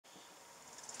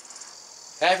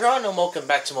Hey everyone, and welcome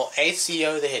back to more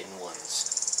ACO The Hidden Ones.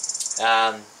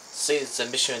 See, it's a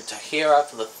mission in Tahira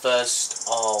for the first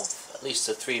of at least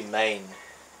the three main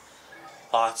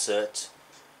parts of it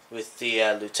with the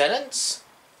lieutenants.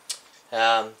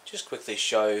 Just quickly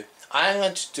show, I'm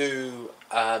going to do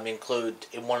include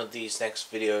in one of these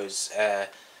next videos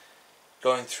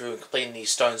going through and completing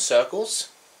these stone circles.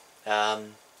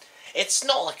 It's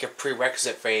not like a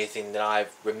prerequisite for anything that I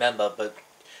remember, but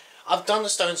I've done the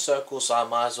stone circles, so I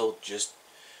might as well just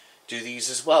do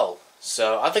these as well.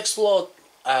 So I've explored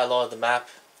a lot of the map.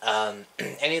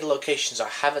 Any of the locations I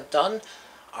haven't done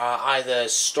are either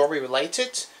story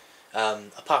related,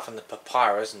 apart from the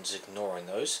papyrus and just ignoring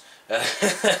those,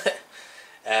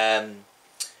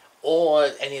 or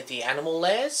any of the animal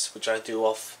lairs, which I do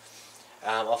off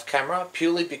camera,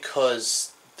 purely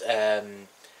because the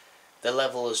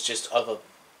level is just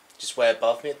way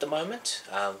above me at the moment.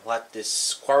 Like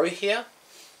this quarry here.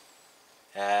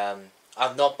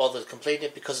 I've not bothered completing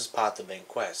it because it's part of the main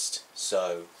quest.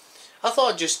 So I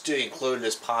thought I'd just include it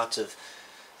as part of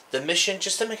the mission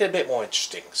just to make it a bit more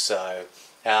interesting. So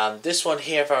this one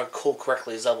here, if I recall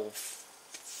correctly, is level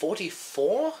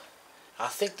 44. I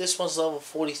think this one's level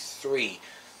 43.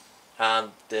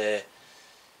 The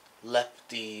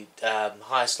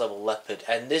highest level leopard,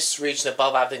 and this region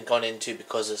above I haven't gone into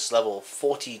because it's level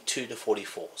 42 to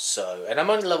 44. So, and I'm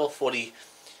only level 40.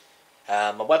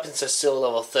 My weapons are still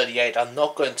level 38. I'm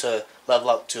not going to level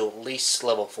up to at least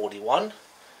level 41.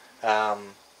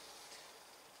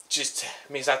 Just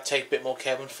means I have to take a bit more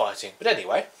care when fighting. But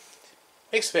anyway,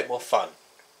 makes it a bit more fun.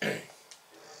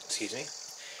 Excuse me.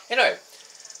 Anyway,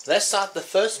 let's start the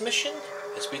first mission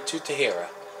as we to Tahira.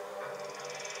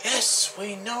 Yes,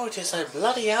 we know it is a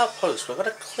bloody outpost. We've got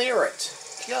to clear it.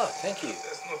 Yeah, thank you.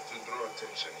 That's not to draw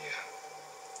attention here.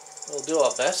 We'll do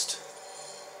our best.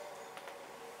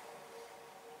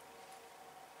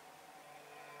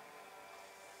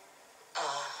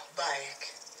 Bayek.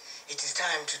 It is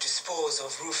time to dispose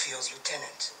of Rufio's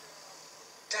lieutenant.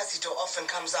 Tacito often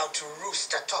comes out to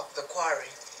roost atop the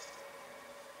quarry.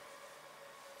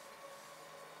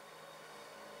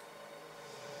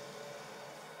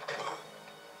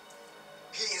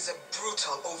 He is a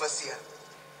brutal overseer.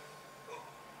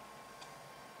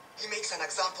 He makes an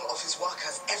example of his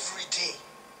workers every day.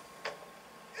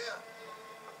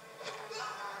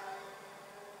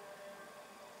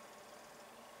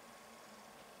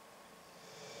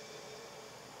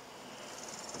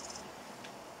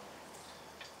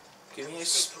 Give me a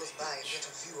Stay close by and get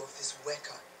a view of this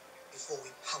worker before we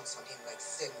pounce on him like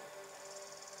Zenu.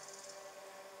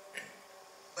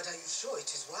 But are you sure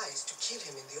it is wise to kill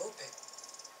him in the open?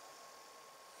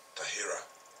 Tahira,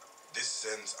 this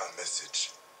sends a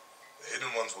message. The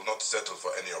Hidden Ones will not settle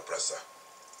for any oppressor.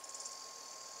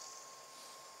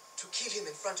 To kill him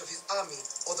in front of his army,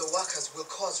 or the workers will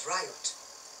cause riot.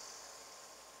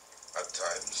 At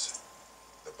times,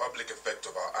 the public effect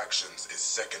of our actions is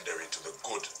secondary to the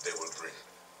good they will bring.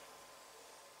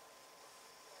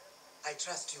 I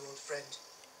trust you, old friend.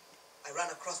 I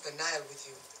ran across the Nile with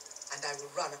you, and I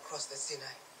will run across the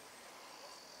Sinai.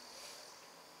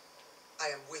 I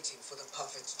am waiting for the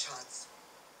perfect chance.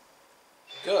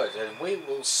 Good, and we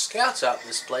will scout out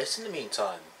this place in the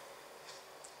meantime.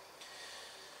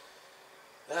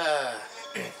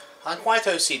 I'm quite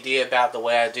OCD about the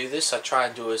way I do this. I try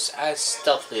and do it as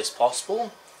stealthily as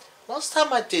possible. Last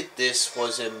time I did this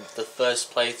was in the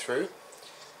first playthrough,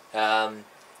 and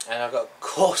I got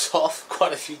caught off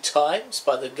quite a few times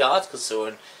by the guards because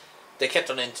they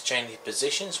kept on interchanging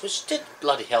positions, which didn't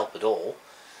bloody help at all.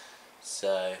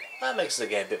 So that makes the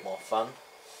game a bit more fun.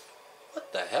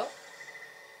 What the hell?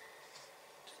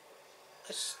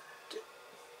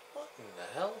 What in the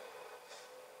hell?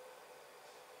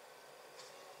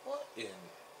 What in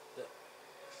the...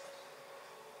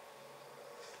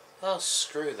 Oh,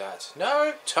 screw that.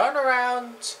 No, turn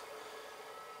around!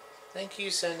 Thank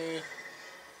you, Zenu.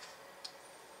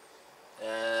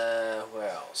 Where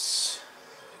else?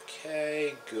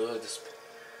 Okay, good.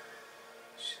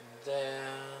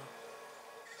 There.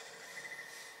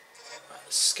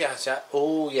 Scout out.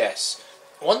 Oh, yes.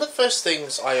 One of the first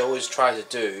things I always try to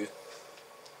do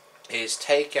is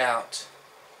take out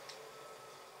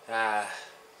I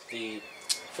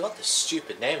forgot the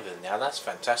stupid name of it now. That's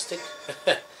fantastic.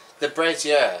 The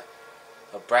brazier.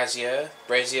 Or brazier.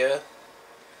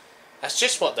 That's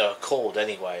just what they're called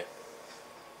anyway.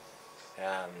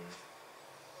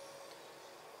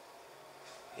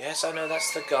 Yes, I know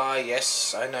that's the guy.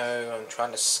 Yes, I know. I'm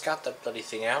trying to scout that bloody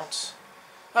thing out.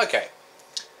 Okay.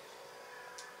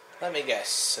 Let me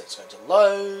guess. It's going to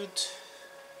load.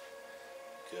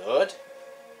 Good.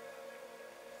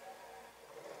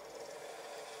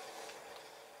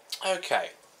 Okay.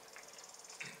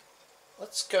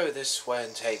 Let's go this way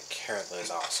and take care of those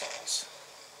arseholes.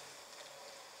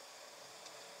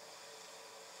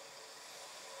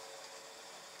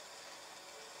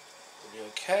 You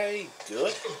okay?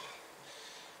 Good.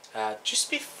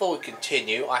 Just before we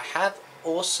continue, I have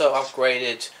also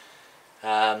upgraded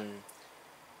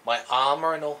my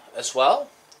armor and all as well,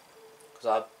 because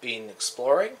I've been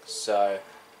exploring. So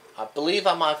I believe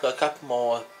I might have got a couple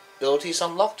more abilities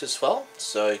unlocked as well.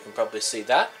 So you can probably see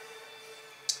that.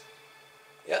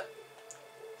 Yep.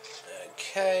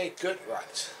 Okay, good.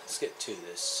 Right, let's get to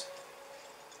this.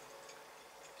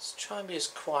 Let's try and be as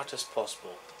quiet as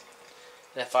possible.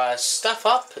 And if I stuff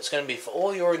up, it's going to be for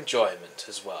all your enjoyment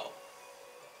as well.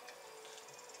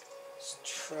 Let's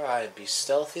try and be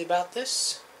stealthy about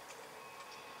this.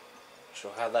 Not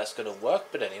sure how that's going to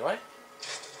work, but anyway.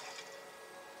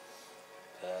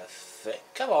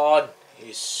 Perfect. Come on,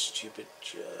 you stupid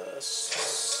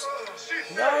just...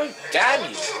 No,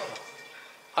 damn you.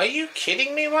 Are you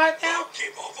kidding me right now?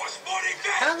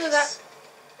 How did that...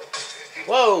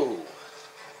 Whoa.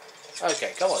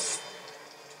 Okay, come on.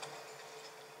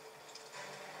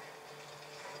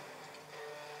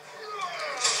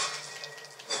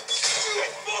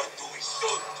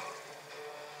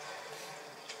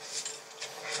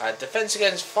 Defense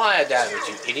against fire damage,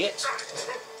 you idiot.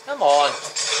 Come on.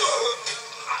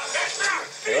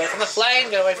 Get away from the flame,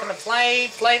 get away from the flame.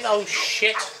 Flame, oh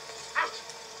shit.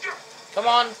 Come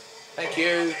on. Thank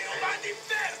you.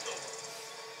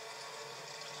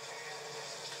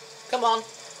 Come on.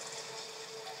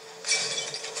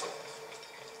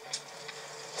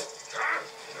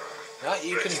 Right,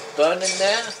 you can burn in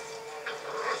there.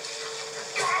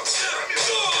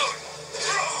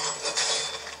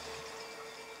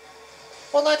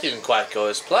 Well, that didn't quite go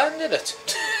as planned, did it?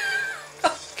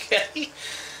 Okay.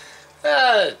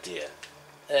 Oh dear.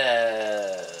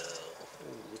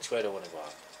 Which way do I want to go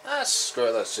up? Ah, screw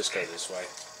it, let's just go this way.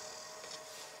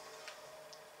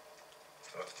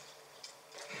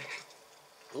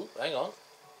 Ooh, hang on.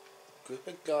 Group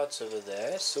of guards over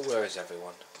there, so where is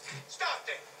everyone?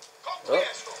 Oh.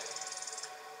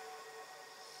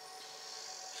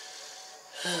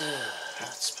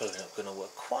 That's probably not going to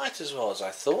work quite as well as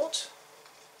I thought.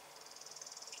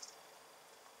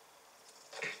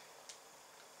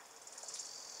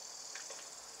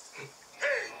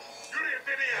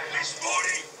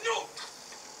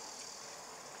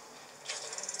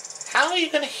 How are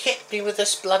you going to hit me with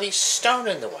this bloody stone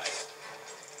in the way?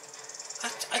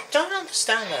 I don't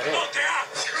understand that at all.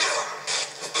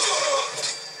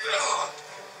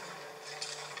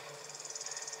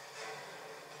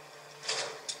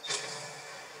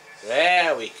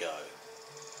 There we go.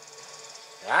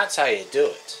 That's how you do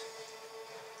it.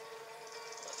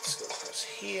 Let's go across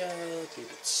here.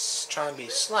 Try and be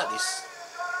slightly...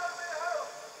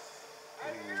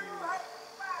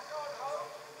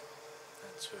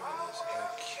 That's where it is.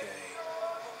 Okay.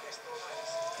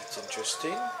 That's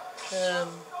interesting.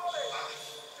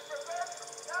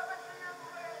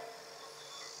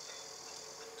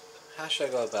 How should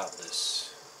I go about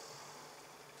this?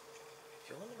 If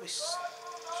you want to be...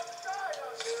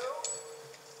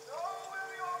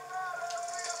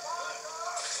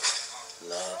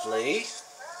 Lovely.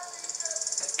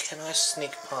 Can I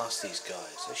sneak past these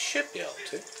guys? I should be able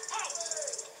to.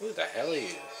 Who the hell are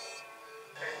you?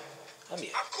 I'm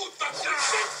here.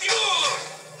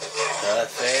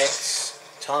 Perfect.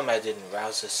 Time I didn't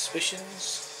rouse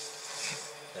suspicions.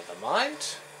 Never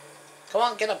mind. Come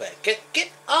on, get up there.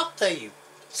 Get up there, you.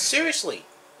 Seriously.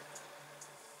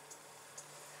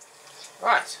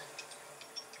 Right.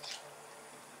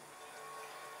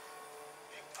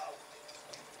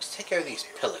 Let's take care of these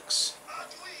pillocks.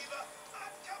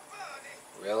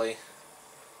 Really?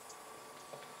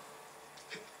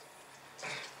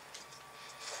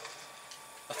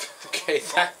 Okay,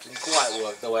 that didn't quite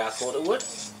work the way I thought it would.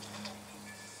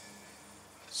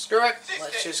 Screw it,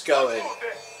 let's just go in.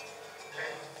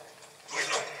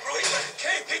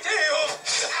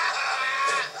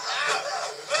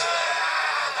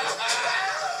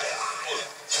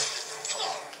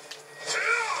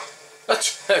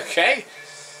 Okay.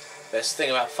 Best thing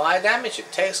about fire damage,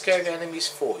 it takes care of enemies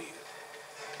for you.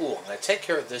 Ooh, I'm going to take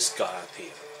care of this guy up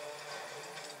here.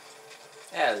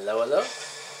 Hello, hello.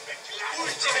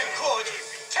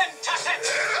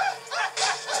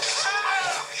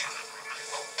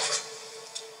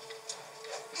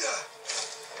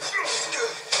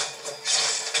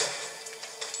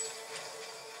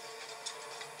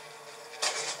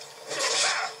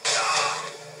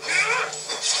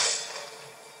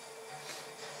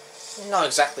 Not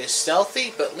exactly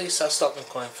stealthy, but at least I stopped them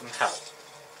coming from hell.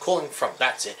 Calling from,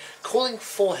 that's it. Calling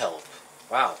for help.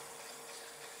 Wow.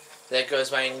 There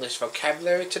goes my English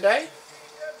vocabulary today.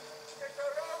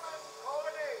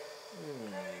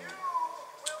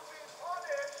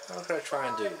 How can I try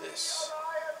and do this?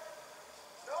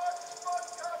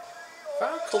 If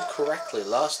I recall correctly,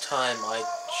 last time I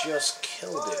just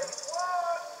killed him.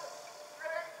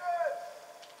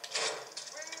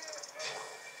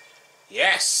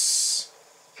 Yes!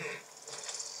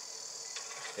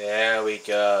 There we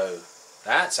go.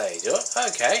 That's how you do it.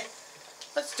 Okay.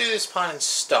 Let's do this part in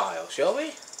style, shall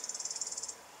we?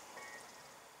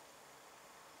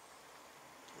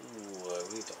 Ooh,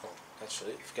 we don't.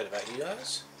 Actually, forget about you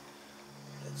guys.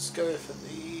 Let's go for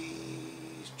the.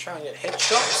 Try and get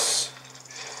headshots.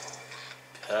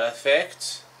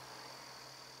 Perfect.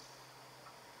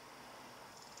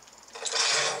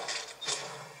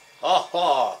 Oh,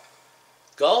 oh,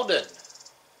 golden.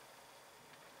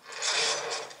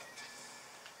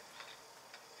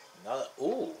 Another.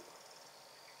 Ooh.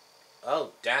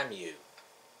 Oh, damn you.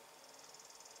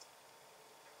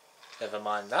 Never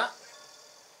mind that.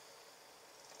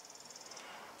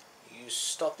 You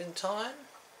stop in time.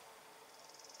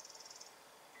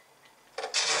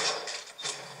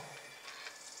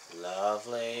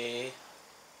 Lovely.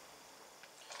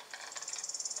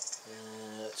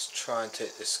 Let's try and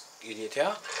take this idiot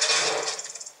out.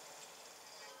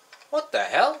 What the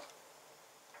hell?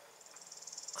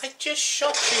 I just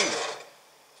shot you.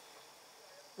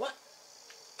 What?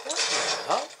 What the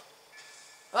hell?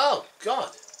 Oh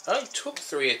god. I only took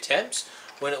 3 attempts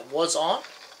when it was on.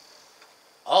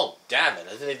 Oh damn it.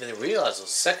 I didn't even realise there was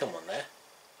a second one there.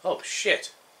 Oh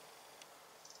shit.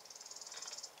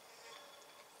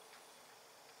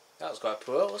 That was quite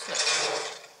poor, wasn't it?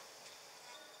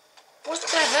 What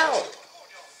the hell?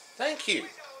 Thank you.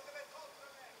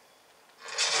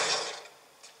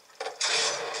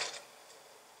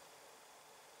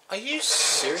 Are you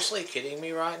seriously kidding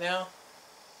me right now?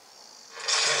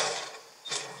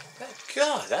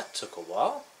 God, that took a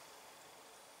while.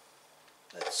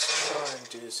 Let's try and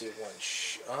do this in one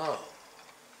oh.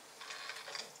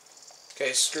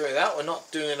 Okay, screw that. We're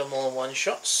not doing them all in one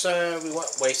shot, so we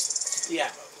won't waste the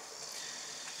ammo.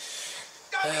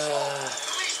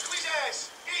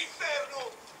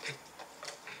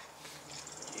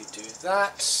 You do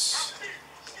that.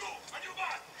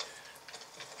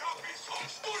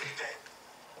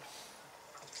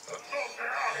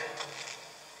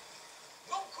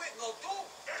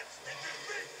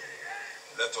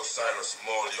 Let Osiris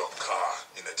maul your car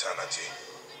in eternity.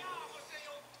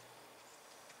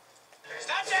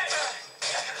 Stop that!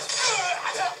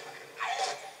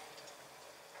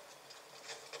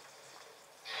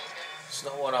 It's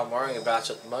not what I'm worrying about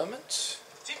at the moment.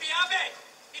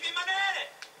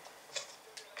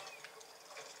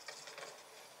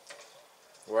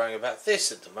 Worrying about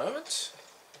this at the moment.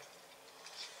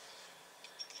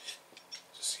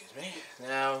 Excuse me.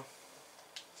 Now.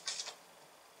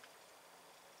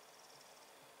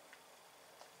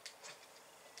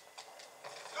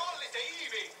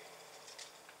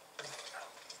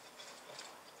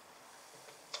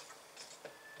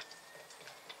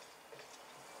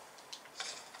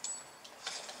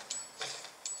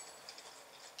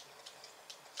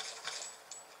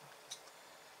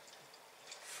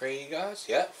 Free you guys?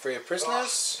 Yeah, free your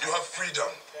prisoners. You have freedom.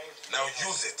 Now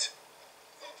use it.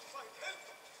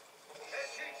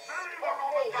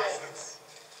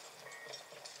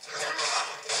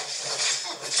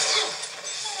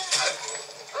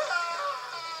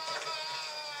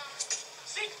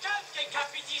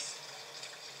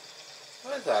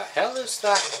 Where the hell is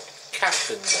that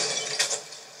captain then?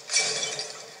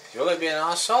 If you're going to be an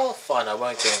arsehole, fine, I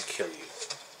won't go and kill you.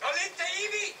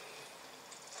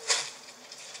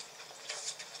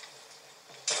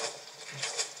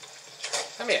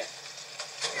 Come here.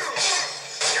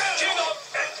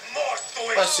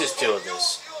 Let's just deal with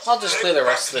this. I'll just clear the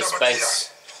rest of this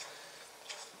base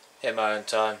in my own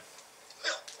time.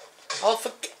 Oh,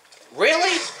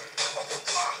 really?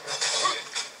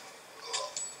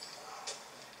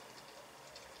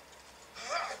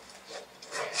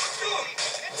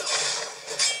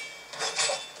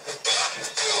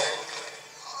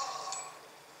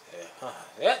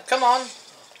 Yeah, come on.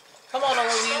 Come on, all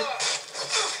of you.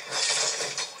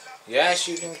 Yes,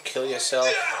 you can kill yourself.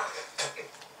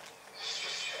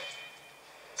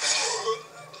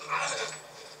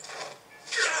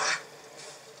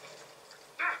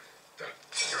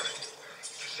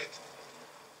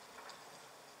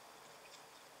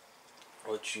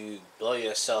 Would you blow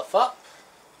yourself up?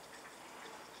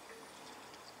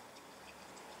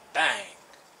 Bang.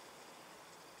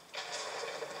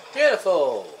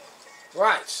 Beautiful.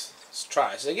 Right. Let's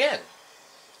try this again.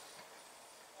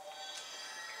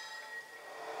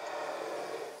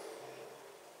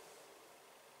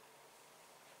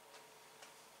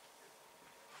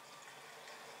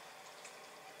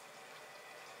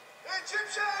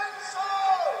 Egyptian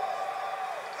soul,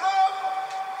 come,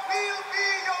 we'll be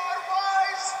your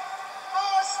wise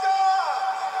master.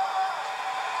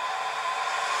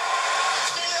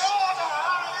 The order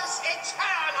is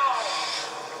eternal.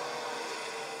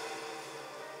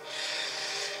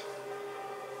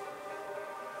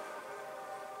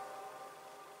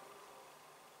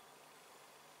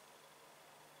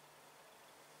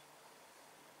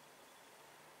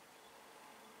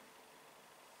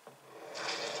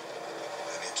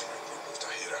 I need to remove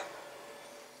Tahira.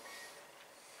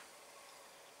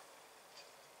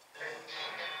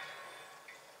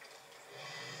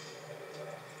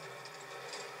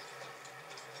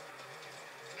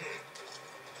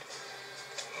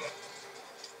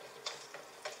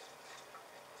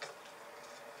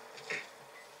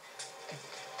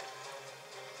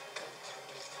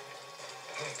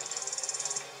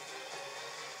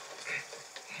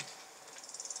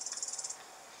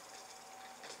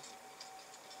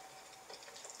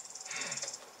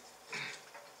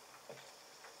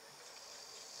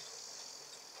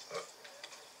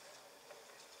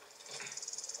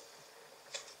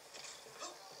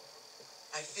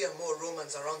 I fear more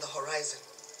Romans are on the horizon.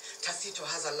 Tacito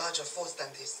has a larger force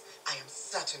than this. I am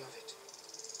certain of it.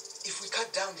 If we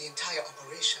cut down the entire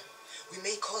operation, we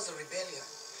may cause a rebellion,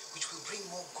 which will bring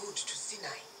more good to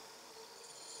Sinai.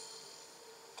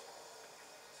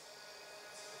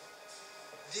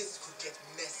 This could get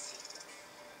messy.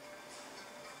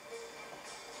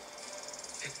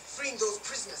 Freeing those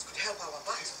prisoners could help our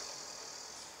battle.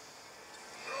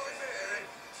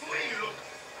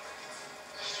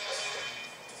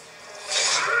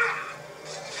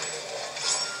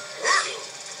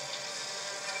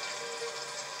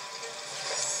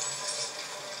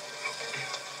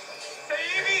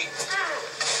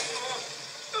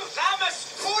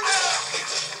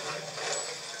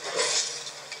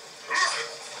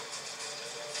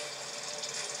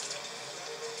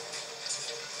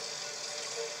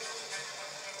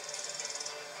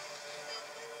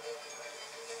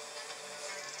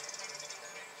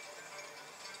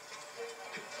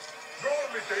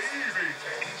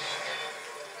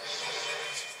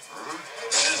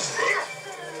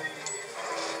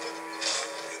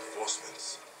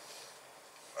 Reinforcements.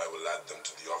 I will add them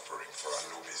to the offering for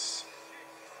Anubis.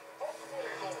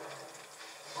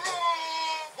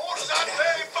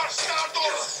 Morzate,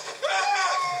 bastardos!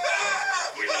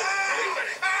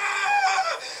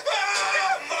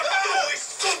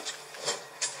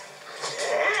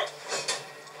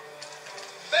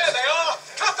 There they are!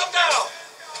 Cut them down!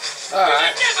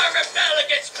 Alright. Never rebel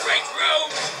against great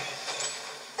Rome!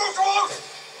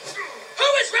 Who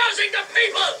is rousing the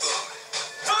people?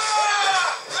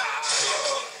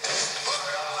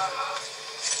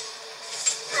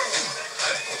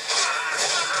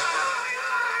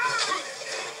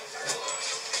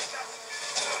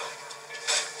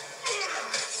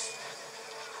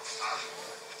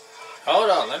 Hold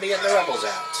on, let me get the rebels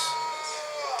out.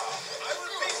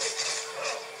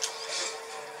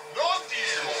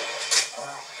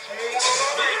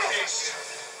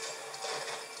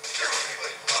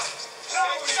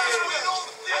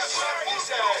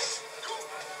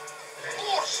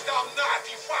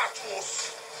 Damnati fatuus!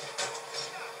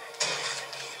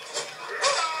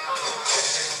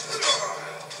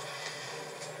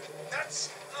 That's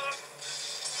not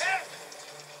fair!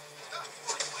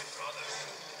 Fight my brothers!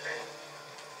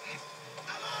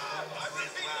 I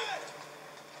repeat!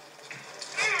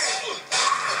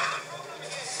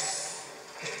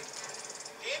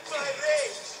 In my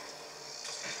rage!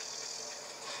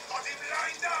 Got him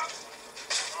lined up!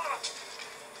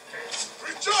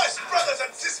 Rejoice, brothers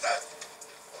and sisters!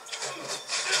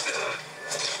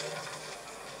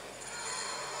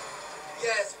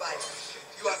 Yes, Bite.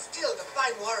 You are still the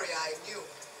fine warrior I knew.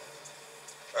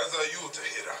 As are you,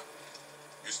 Tahira.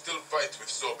 You still fight with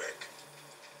Sobek.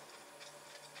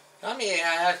 Come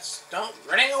here, stop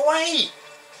running away!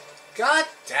 God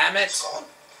damn it! Gone?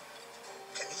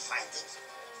 Can you find it?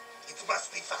 It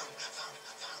must be found.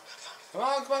 Come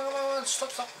on, come on, come on,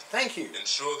 stop, stop. Thank you.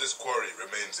 Ensure this quarry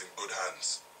remains in good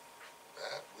hands.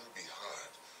 That will be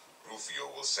hard. Rufio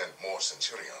will send more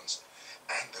centurions.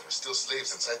 And there are still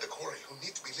slaves inside the quarry who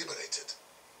need to be liberated.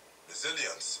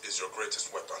 Resilience is your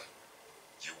greatest weapon.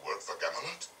 You work for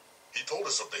Gamelot? He told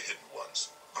us of the Hidden Ones.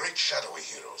 Great shadowy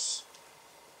heroes.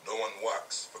 No one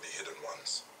works for the Hidden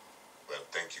Ones. Well,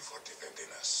 thank you for defending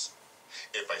us.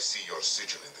 If I see your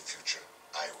sigil in the future,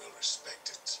 I will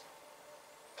respect it.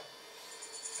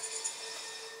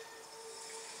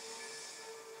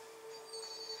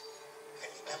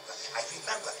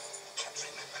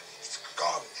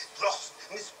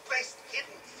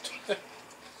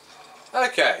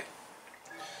 Okay.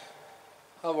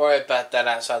 I'll worry about that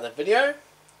outside the video.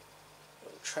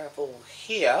 We'll travel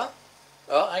here.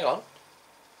 Oh, hang on.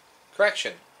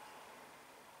 Correction.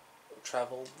 We'll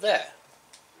travel there.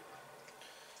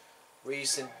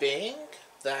 Reason being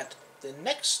that the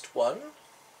next one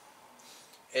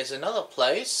is another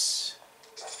place.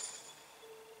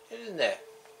 Get in there.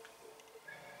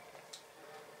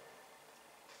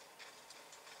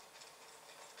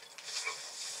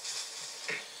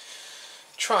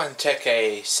 Try and take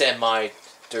a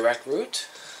semi-direct route.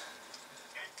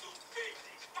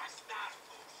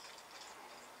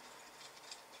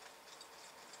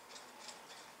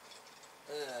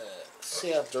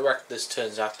 See how direct this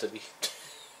turns out to be.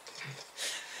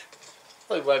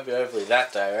 Probably won't be overly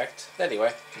that direct.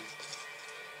 Anyway.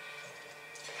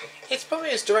 It's probably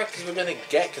as direct as we're going to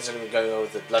get considering we're going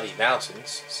over the bloody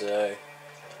mountains. So,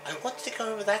 I wanted to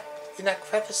go over that in that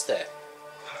crevice there.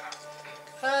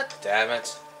 God damn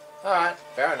it. Alright,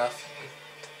 fair enough.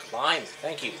 Climb,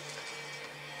 thank you.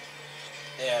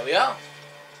 There we are.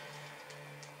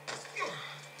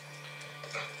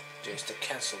 Just to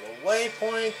cancel the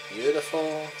waypoint.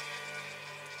 Beautiful.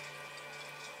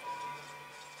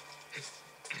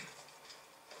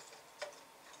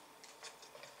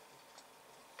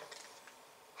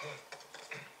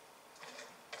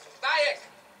 Bayek!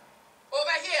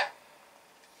 Over here!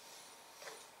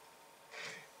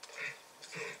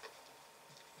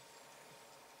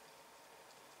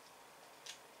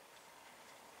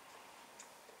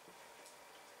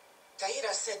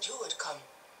 Tahira said you would come.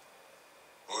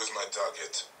 Who is my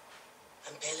target?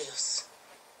 Ampelios.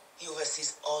 He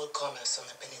oversees all commerce on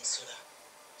the peninsula.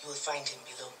 You will find him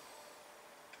below.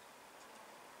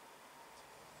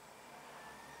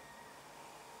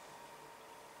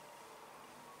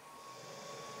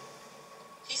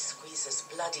 He squeezes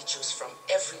bloody juice from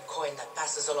every coin that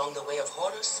passes along the way of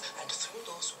Horus and through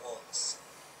those walls.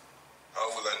 How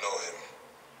will I know him?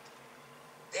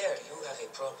 There you have a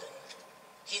problem.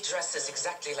 He dresses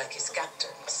exactly like his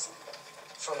captains.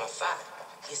 From afar,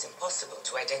 he is impossible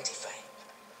to identify.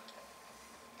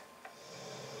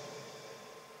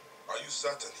 Are you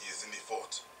certain he is in the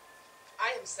fort?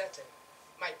 I am certain.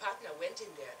 My partner went in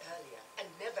there earlier and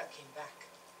never came back.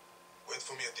 Wait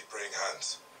for me at the Praying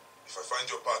Hands. If I find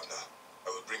your partner, I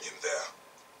will bring him there.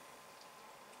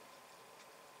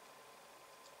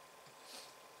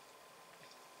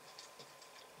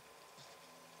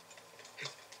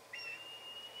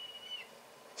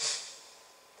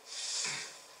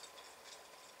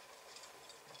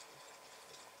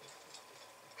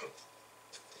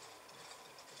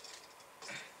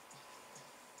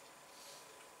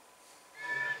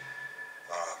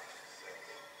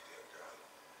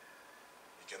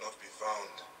 Cannot be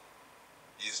found.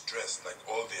 He is dressed like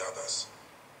all the others.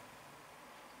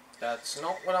 That's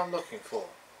not what I'm looking for.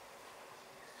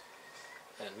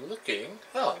 And looking...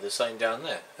 Oh, there's something down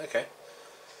there. Okay.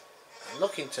 I'm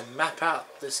looking to map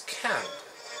out this camp.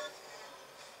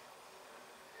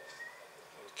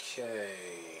 Okay.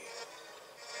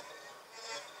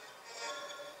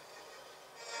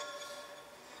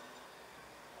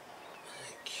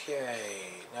 Okay.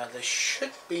 Now there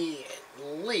should be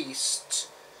at least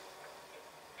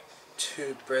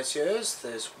 2 braziers.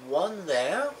 There's one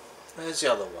there. There's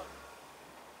the other one.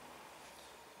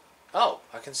 Oh,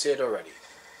 I can see it already.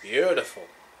 Beautiful.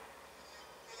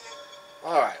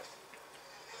 Alright.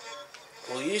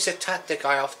 We'll use a tactic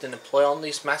I often employ on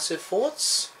these massive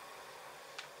forts.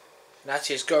 And that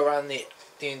is go around the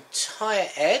entire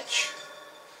edge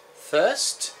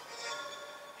first.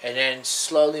 And then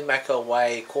slowly make our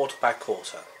way quarter by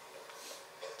quarter.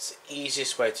 It's the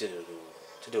easiest way to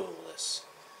do all this.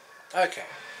 Okay.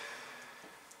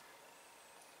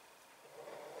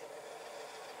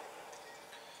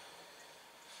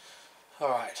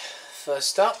 Alright,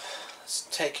 first up, let's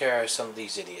take care of some of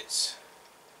these idiots.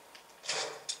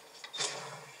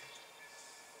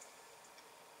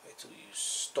 Wait till you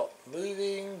stop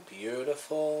moving.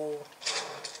 Beautiful.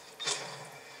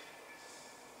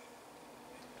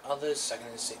 Others I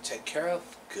can just take care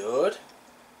of. Good.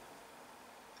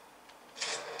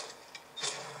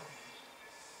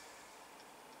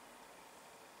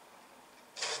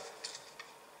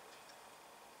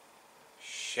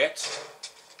 Shit.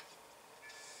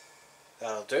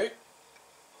 That'll do.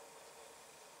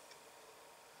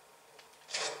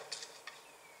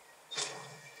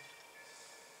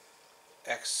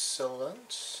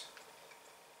 Excellent.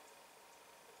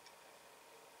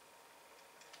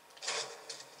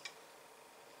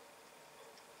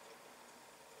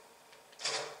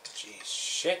 Jeez,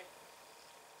 shit.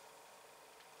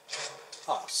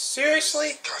 Oh,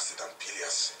 seriously? Cursed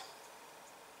Ampelios.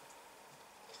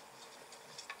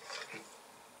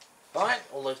 Right,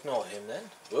 we'll ignore him then.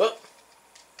 Whoop.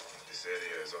 This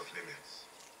area is off limits.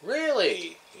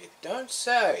 Really? You don't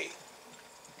say.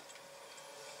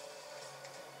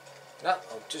 No,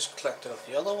 I'll just collect off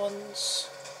the other ones.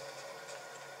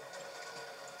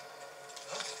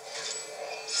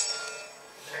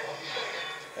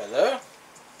 Hello?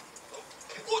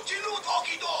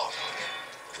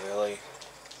 Really?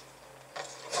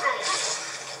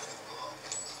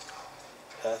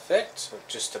 Perfect, or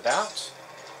just about.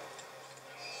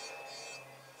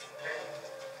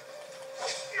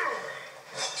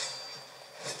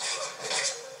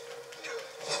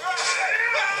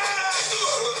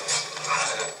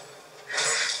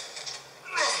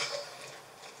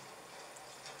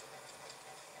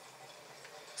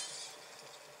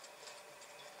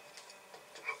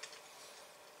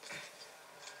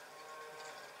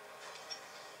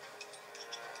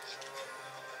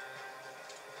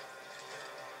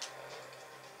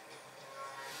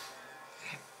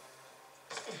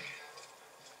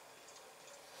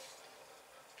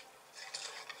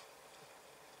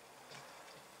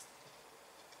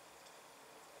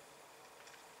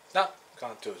 No,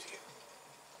 can't do it here.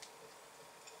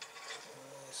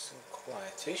 Nice and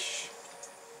quietish.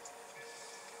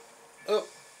 Oh.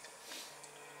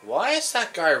 Why is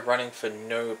that guy running for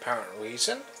no apparent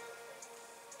reason?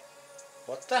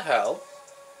 What the hell?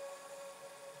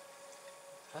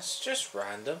 That's just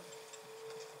random.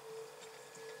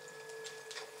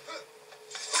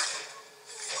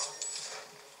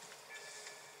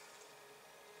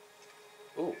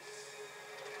 Ooh.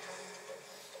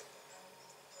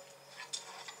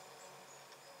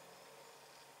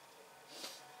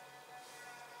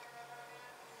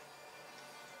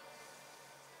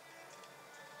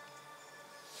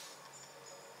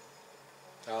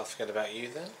 I'll forget about you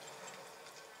then.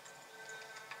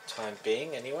 Time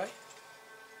being, anyway.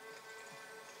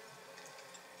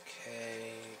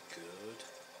 Okay, good.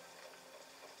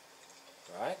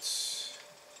 Right.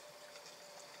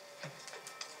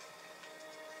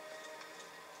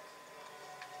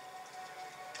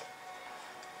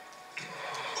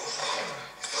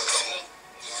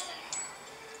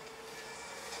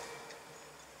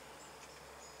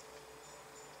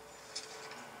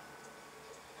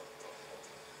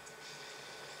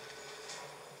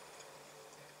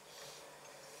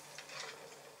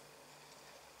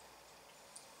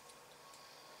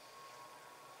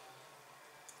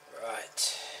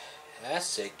 Right.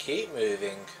 That's it, keep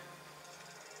moving.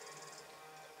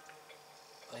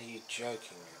 Are you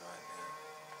joking me right now?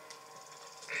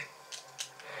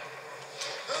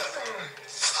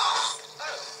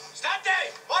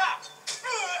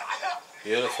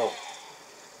 Beautiful.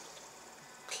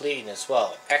 Clean as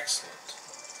well. Excellent.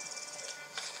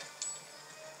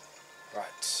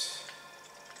 Right.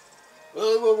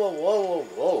 Whoa, whoa, whoa, whoa, whoa,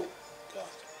 whoa. God.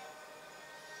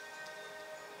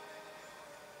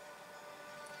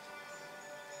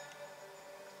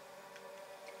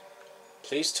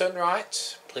 Please turn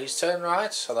right. Please turn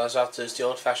right. Otherwise I'll have to do this the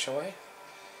old-fashioned way.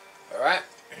 Alright.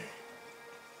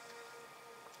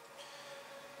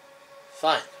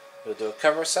 Fine. We'll do a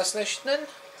cover assassination then.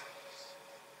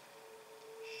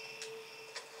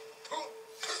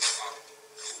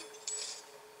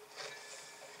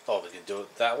 Oh, we can do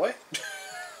it that way.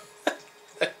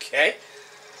 Okay.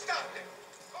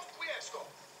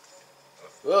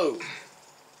 Whoa.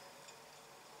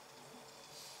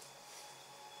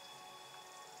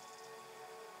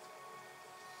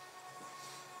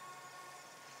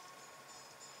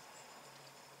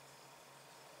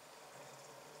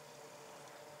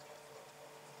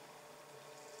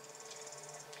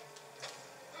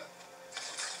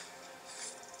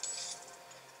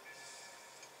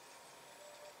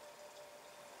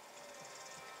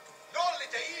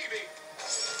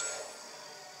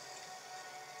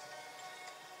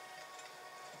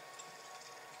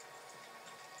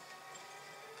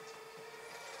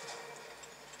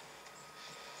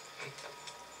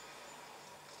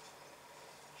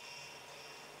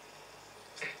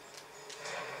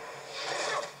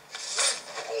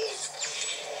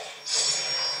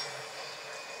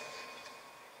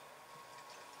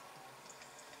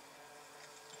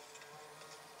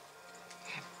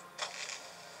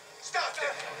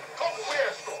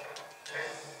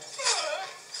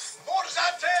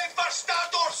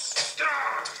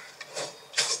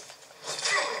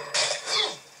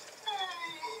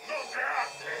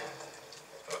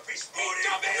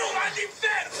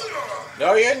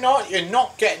 No, you're not. You're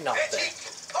not getting up there.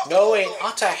 No way in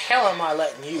utter hell am I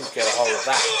letting you get a hold of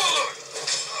that.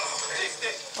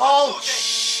 Oh,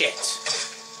 shit.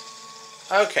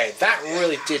 Okay, that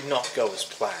really did not go as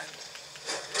planned.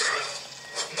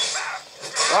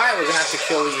 Right, we're going to have to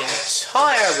kill the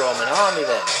entire Roman army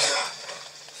then.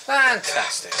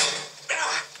 Fantastic.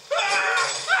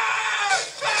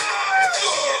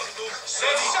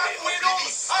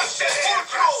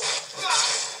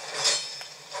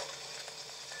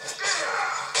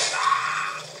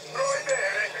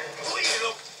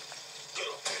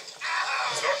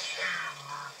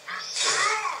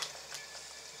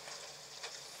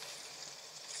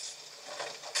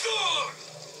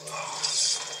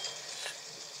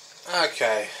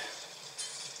 Okay.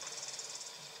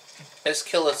 Let's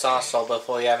kill this arsehole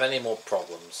before we have any more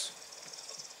problems.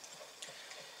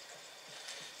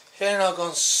 And I'll go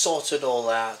and sort it all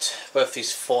out. Both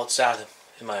these forts out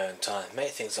in my own time.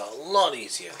 Make things a lot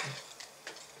easier.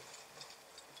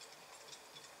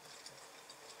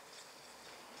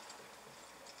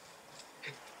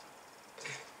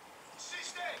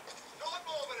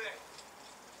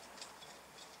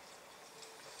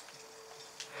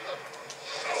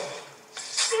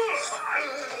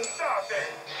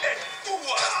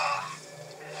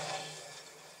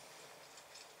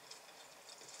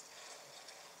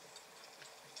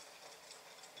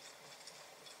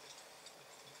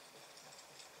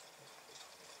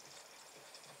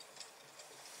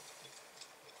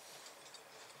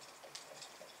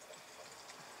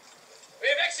 We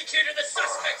have executed the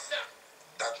suspects, sir.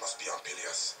 That must be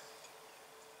Ampelius.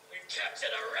 We've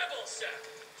captured a rebel, sir.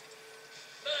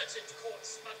 Merchant caught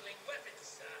smuggling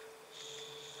weapons, sir.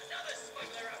 Another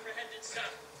smuggler apprehended, sir.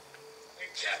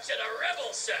 We've captured a rebel,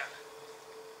 sir.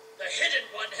 The hidden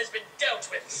one has been dealt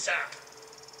with, sir.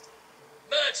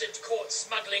 Merchant caught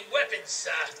smuggling weapons,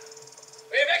 sir.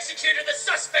 We have executed the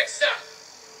suspects, sir.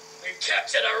 We've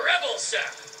captured a rebel, sir.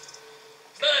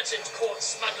 Merchant caught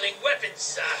smuggling weapons,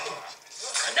 sir.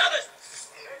 Another...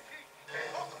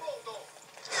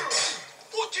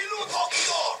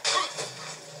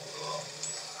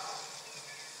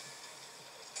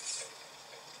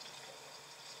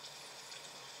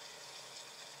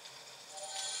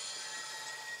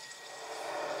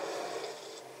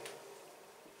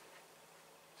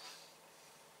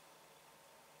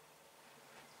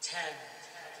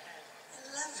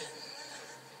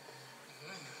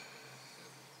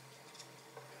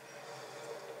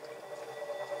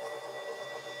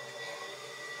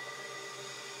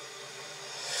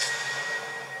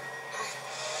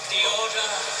 The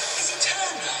order is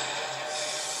eternal.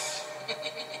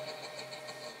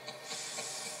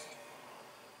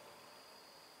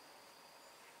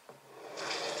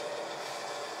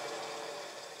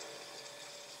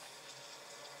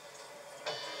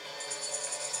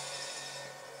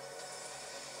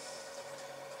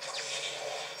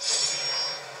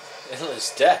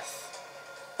 Endless death.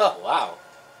 Oh wow.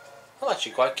 I'm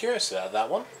actually quite curious about that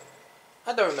one.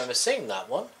 I don't remember seeing that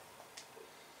one.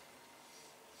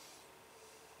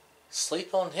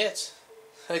 Sleep on hit.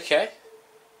 Okay.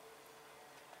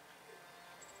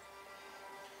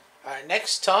 Alright,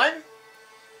 next time.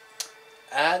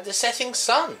 The setting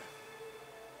sun.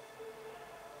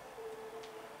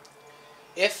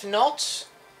 If not,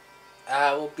 we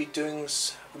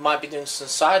might be doing some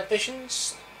side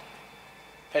missions,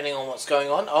 depending on what's going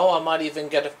on. Oh, I might even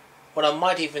get what I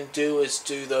might even do is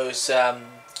do those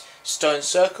stone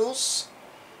circles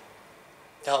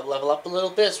to help level up a little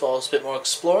bit, as well as a bit more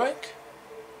exploring.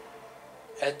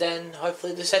 And then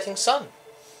hopefully the setting sun.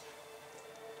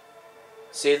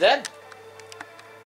 See you then.